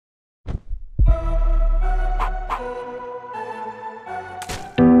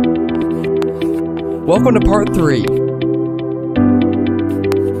Welcome to part 3,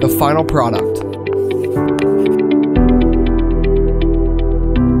 the final product.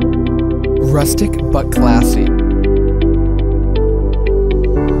 Rustic but classy.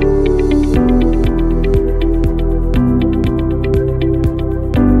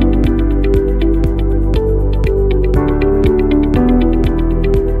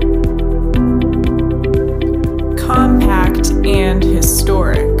 Compact and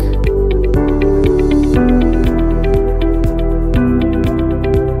historic.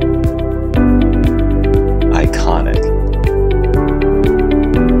 Iconic.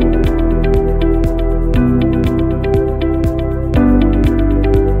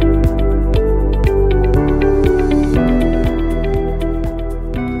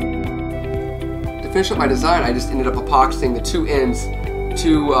 To finish up my design, I just ended up epoxying the two ends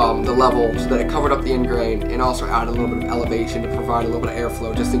to the level so that it covered up the end grain and also added a little bit of elevation to provide a little bit of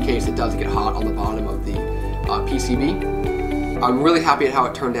airflow just in case it does get hot on the bottom of the PCB. I'm really happy at how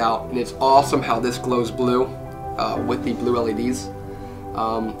it turned out, and it's awesome how this glows blue with the blue LEDs.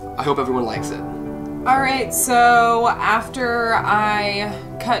 I hope everyone likes it. Alright, so after I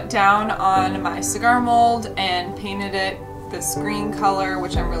cut down on my cigar mold and painted it this green color,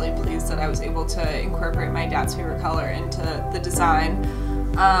 which I'm really pleased that I was able to incorporate my dad's favorite color into the design,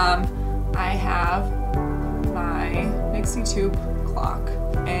 I have my Nixie Tube Clock,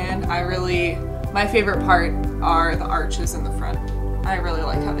 and my favorite part are the arches in the front. I really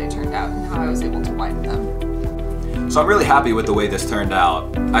like how they turned out and how I was able to widen them. So I'm really happy with the way this turned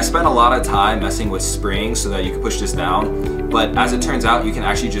out. I spent a lot of time messing with springs so that you could push this down, but as it turns out, you can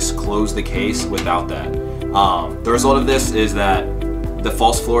actually just close the case without that. The result of this is that the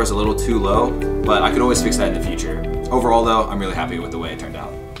false floor is a little too low, but I could always fix that in the future. Overall though, I'm really happy with the way it turned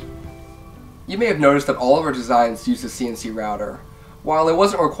out. You may have noticed that all of our designs use the CNC router. While it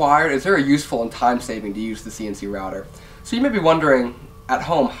wasn't required, it's very useful and time-saving to use the CNC router. So you may be wondering, at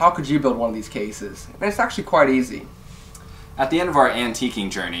home, how could you build one of these cases? And it's actually quite easy. At the end of our antiquing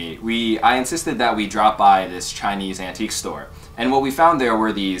journey, I insisted that we drop by this Chinese antique store. And what we found there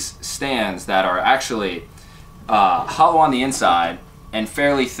were these stands that are actually hollow on the inside and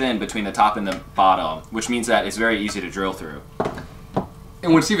fairly thin between the top and the bottom, which means that it's very easy to drill through.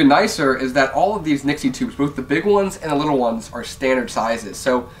 And what's even nicer is that all of these Nixie tubes, both the big ones and the little ones, are standard sizes.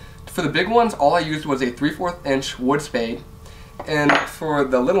 So for the big ones, all I used was a 3/4 inch wood spade, and for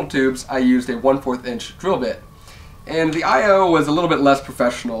the little tubes, I used a 1/4 inch drill bit. And the I/O was a little bit less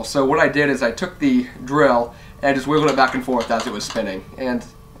professional, so what I did is I took the drill and I just wiggled it back and forth as it was spinning, and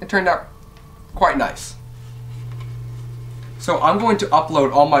it turned out quite nice. So I'm going to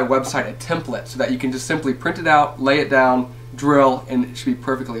upload on my website a template so that you can just simply print it out, lay it down, drill, and it should be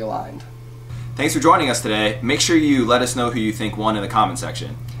perfectly aligned. Thanks for joining us today. Make sure you let us know who you think won in the comment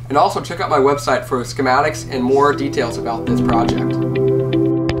section. And also check out my website for schematics and more details about this project.